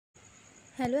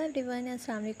Hello everyone,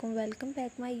 Assalamualaikum. Welcome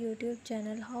back my YouTube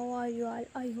channel. How are you all?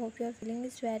 I hope your feeling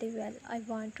is very well. I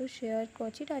want to share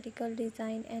crochet article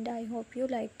design and I hope you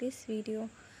like this video.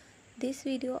 This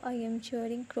video I am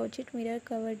sharing crochet mirror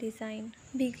cover design.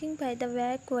 Beginning by the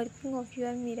back working of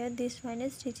your mirror, this final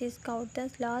stitches count the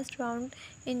last round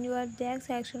in your back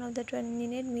section of the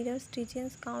 20-minute mirror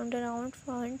stitches count around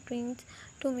front rings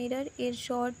to mirror is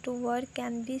short to work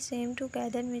can be same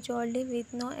together majorly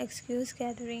with no excuse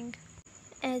gathering.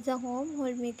 As a home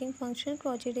making function,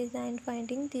 crochet design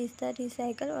finding this the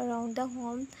recycle around the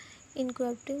home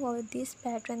incorporating of this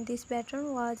pattern. This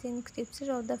pattern was in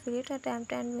scripture of the first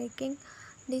attempt at making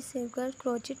this circular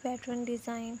crochet pattern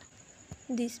design.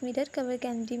 This mirror cover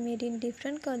can be made in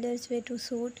different colors way to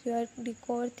suit your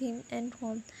decor theme and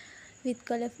home with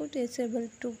colorful traceable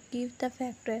to give the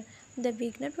factor. The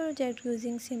beginner project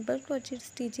using simple crochet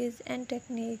stitches and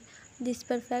technique. This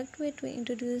perfect way to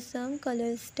introduce some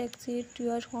colors texture to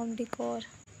your home decor.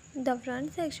 The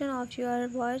front section of your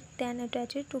work then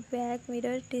attached to back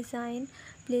mirror design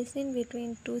placed in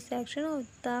between two sections of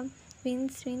the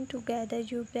pins swing together.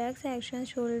 Your back section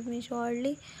should be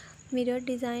surely mirror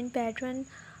design pattern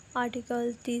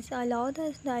articles. These allow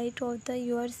the side of the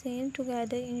your seam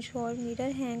together ensure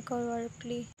mirror hang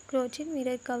correctly. Crochet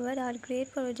mirror cover are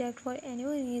great project for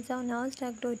anyone who is now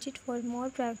stuck crochet for more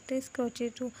practice crochet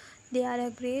too. They are a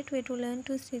great way to learn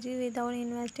to stitch without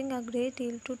investing a great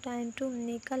deal of time to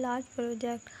make a large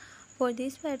project. For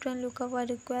this pattern, look up a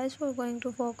request for going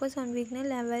to focus on beginner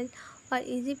level or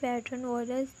easy pattern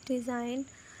orders design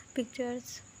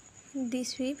pictures.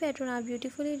 These three patterns are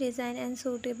beautifully designed and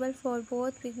suitable for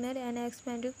both beginner and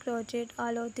experienced crochet.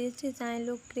 All of these designs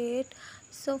look great,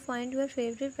 so find your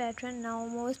favorite pattern now.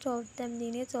 Most of them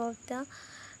lineage of the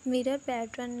mirror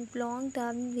pattern belong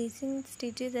the missing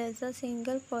stitches as a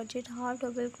single crochet, half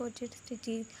double crochet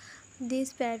stitches.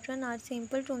 These patterns are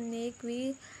simple to make,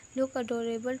 we look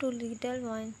adorable to little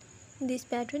ones. This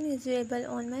pattern is available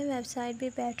on my website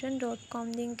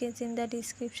bpattern.com. Link is in the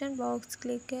description box.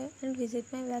 Click here and visit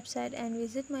my website and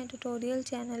visit my tutorial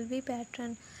channel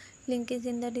bpattern. Link is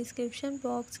in the description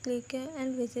box. Click here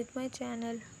and visit my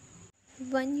channel.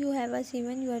 When you have a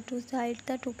seven, you are to side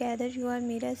the together your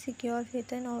mirror secure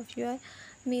pattern of your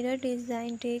mirror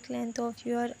design. Take length of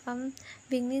your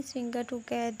beginning finger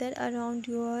together around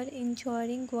your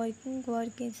ensuring working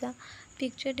work is a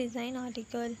picture design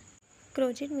article.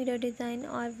 Crochet mirror design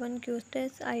are one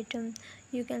cutest item.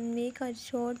 You can make a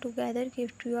short together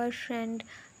gift to your friend.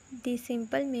 The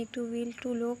simple make to wheel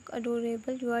to look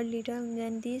adorable your little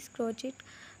when these crochet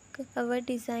cover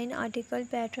design article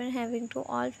pattern having to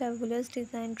all fabulous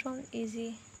design from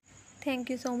easy. Thank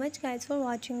you so much guys for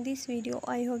watching this video.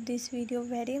 I hope this video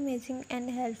very amazing and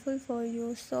helpful for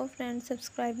you. So friends,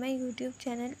 subscribe my YouTube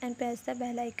channel and press the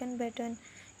bell icon button.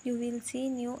 You will see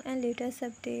new and latest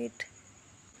update.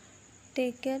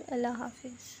 Take care. Allah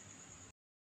Hafiz.